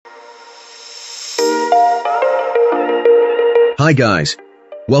Hi guys,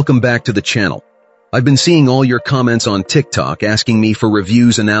 welcome back to the channel. I've been seeing all your comments on TikTok asking me for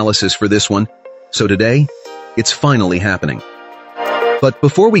reviews analysis for this one, so today, it's finally happening. But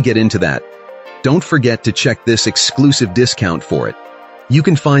before we get into that, don't forget to check this exclusive discount for it. You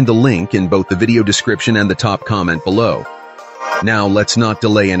can find the link in both the video description and the top comment below. Now let's not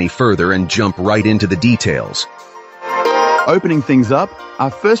delay any further and jump right into the details. Opening things up,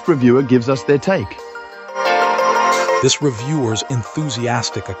 our first reviewer gives us their take. This reviewer's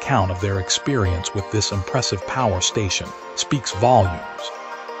enthusiastic account of their experience with this impressive power station speaks volumes.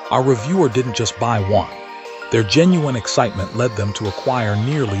 Our reviewer didn't just buy one. Their genuine excitement led them to acquire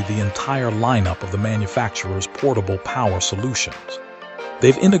nearly the entire lineup of the manufacturer's portable power solutions.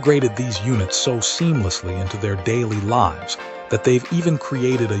 They've integrated these units so seamlessly into their daily lives that they've even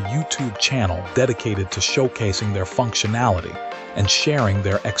created a YouTube channel dedicated to showcasing their functionality and sharing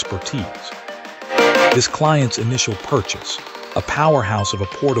their expertise. This client's initial purchase, a powerhouse of a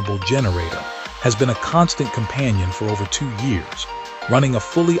portable generator, has been a constant companion for over 2 years, running a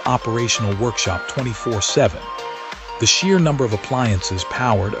fully operational workshop 24/7. The sheer number of appliances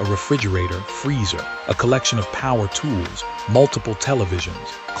powered a refrigerator, freezer, a collection of power tools, multiple televisions,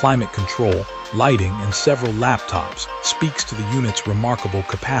 climate control, lighting, and several laptops speaks to the unit's remarkable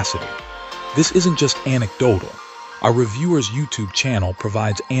capacity. This isn't just anecdotal. Our reviewer's YouTube channel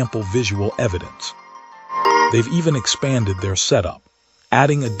provides ample visual evidence. They've even expanded their setup,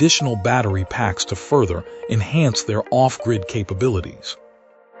 adding additional battery packs to further enhance their off-grid capabilities.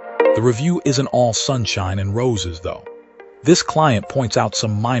 The review isn't all sunshine and roses, though. This client points out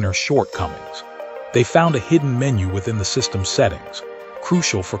some minor shortcomings. They found a hidden menu within the system settings,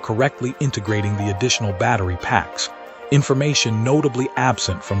 crucial for correctly integrating the additional battery packs, information notably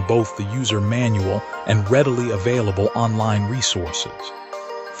absent from both the user manual and readily available online resources.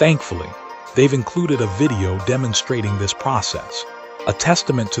 Thankfully, they've included a video demonstrating this process, a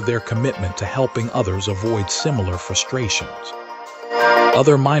testament to their commitment to helping others avoid similar frustrations.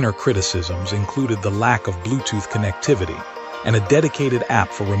 Other minor criticisms included the lack of Bluetooth connectivity and a dedicated app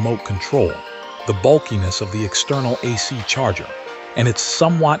for remote control, the bulkiness of the external AC charger, and its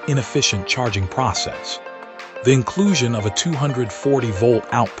somewhat inefficient charging process. The inclusion of a 240-volt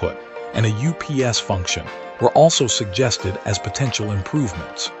output and a UPS function were also suggested as potential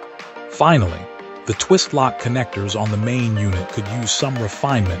improvements. Finally, the twist lock connectors on the main unit could use some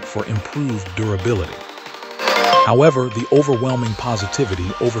refinement for improved durability. However, the overwhelming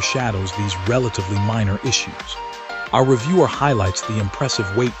positivity overshadows these relatively minor issues. Our reviewer highlights the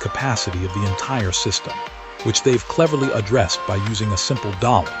impressive weight capacity of the entire system, which they've cleverly addressed by using a simple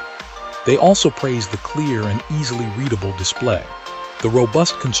dolly. They also praise the clear and easily readable display, the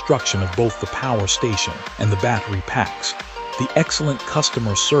robust construction of both the power station and the battery packs, the excellent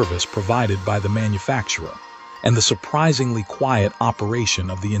customer service provided by the manufacturer, and the surprisingly quiet operation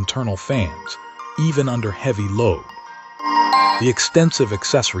of the internal fans, even under heavy load. The extensive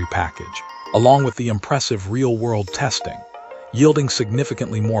accessory package, along with the impressive real-world testing, yielding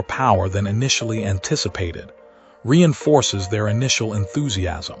significantly more power than initially anticipated, reinforces their initial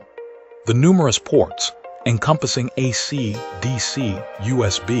enthusiasm. The numerous ports, encompassing AC, DC,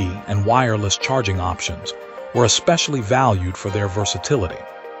 USB, and wireless charging options, were especially valued for their versatility.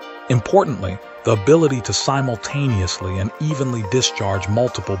 Importantly, the ability to simultaneously and evenly discharge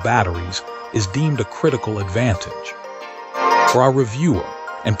multiple batteries is deemed a critical advantage. For our reviewer,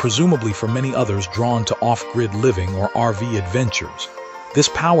 and presumably for many others drawn to off-grid living or RV adventures, this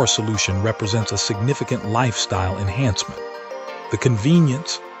power solution represents a significant lifestyle enhancement. The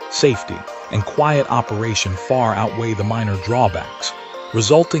convenience, safety, and quiet operation far outweigh the minor drawbacks,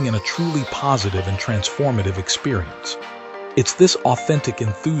 resulting in a truly positive and transformative experience. It's this authentic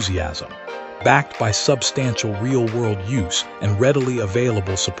enthusiasm, backed by substantial real-world use and readily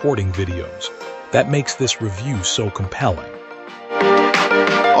available supporting videos, that makes this review so compelling.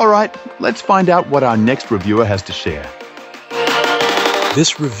 Alright, let's find out what our next reviewer has to share.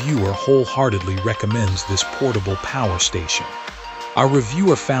 This reviewer wholeheartedly recommends this portable power station. Our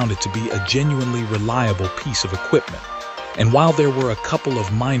reviewer found it to be a genuinely reliable piece of equipment, and while there were a couple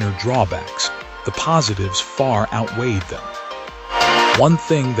of minor drawbacks, the positives far outweighed them. One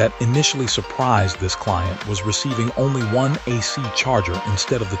thing that initially surprised this client was receiving only one AC charger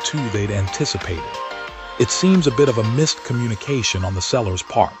instead of the two they'd anticipated. It seems a bit of a missed communication on the seller's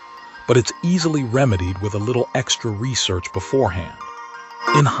part, but it's easily remedied with a little extra research beforehand.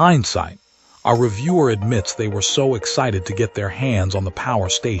 In hindsight, our reviewer admits they were so excited to get their hands on the power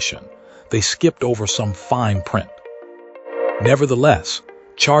station, they skipped over some fine print. Nevertheless,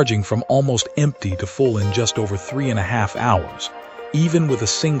 charging from almost empty to full in just over 3.5 hours, even with a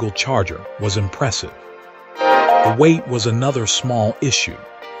single charger, was impressive. The weight was another small issue.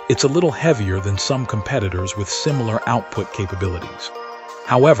 It's a little heavier than some competitors with similar output capabilities.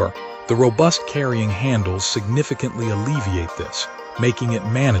 However, the robust carrying handles significantly alleviate this, making it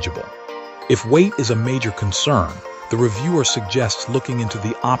manageable. If weight is a major concern, the reviewer suggests looking into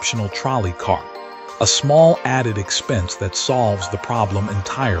the optional trolley cart, a small added expense that solves the problem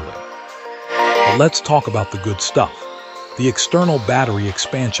entirely. But let's talk about the good stuff. The external battery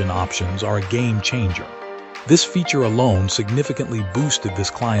expansion options are a game changer. This feature alone significantly boosted this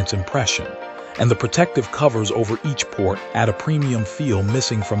client's impression, and the protective covers over each port add a premium feel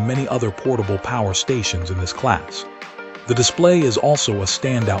missing from many other portable power stations in this class. The display is also a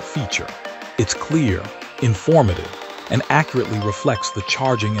standout feature. It's clear, informative, and accurately reflects the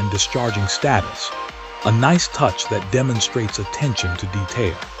charging and discharging status, a nice touch that demonstrates attention to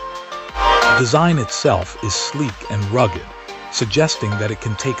detail. The design itself is sleek and rugged, suggesting that it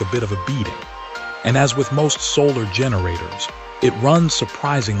can take a bit of a beating. And as with most solar generators, it runs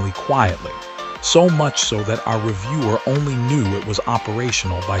surprisingly quietly, so much so that our reviewer only knew it was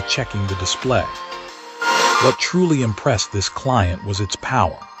operational by checking the display. What truly impressed this client was its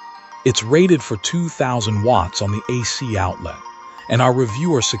power. It's rated for 2,000 watts on the AC outlet, and our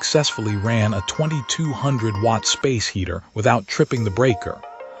reviewer successfully ran a 2,200-watt space heater without tripping the breaker,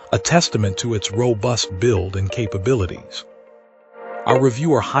 a testament to its robust build and capabilities. Our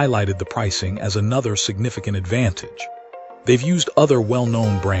reviewer highlighted the pricing as another significant advantage. They've used other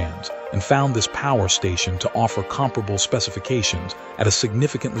well-known brands and found this power station to offer comparable specifications at a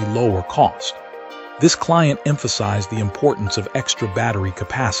significantly lower cost. This client emphasized the importance of extra battery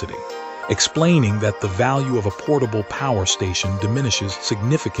capacity, explaining that the value of a portable power station diminishes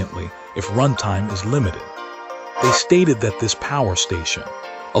significantly if runtime is limited. They stated that this power station,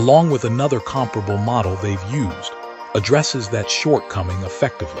 along with another comparable model they've used, addresses that shortcoming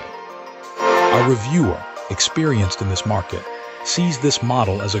effectively. Our reviewer, experienced in this market, sees this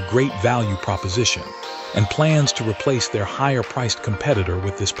model as a great value proposition and plans to replace their higher-priced competitor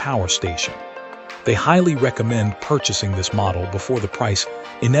with this power station. They highly recommend purchasing this model before the price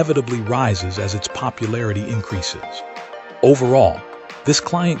inevitably rises as its popularity increases. Overall, this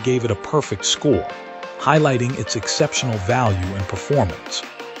client gave it a perfect score, highlighting its exceptional value and performance.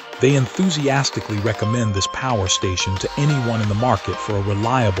 They enthusiastically recommend this power station to anyone in the market for a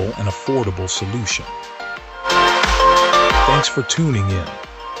reliable and affordable solution. Thanks for tuning in.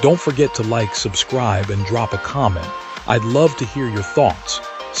 Don't forget to like, subscribe, and drop a comment. I'd love to hear your thoughts.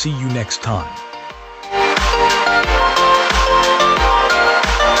 See you next time.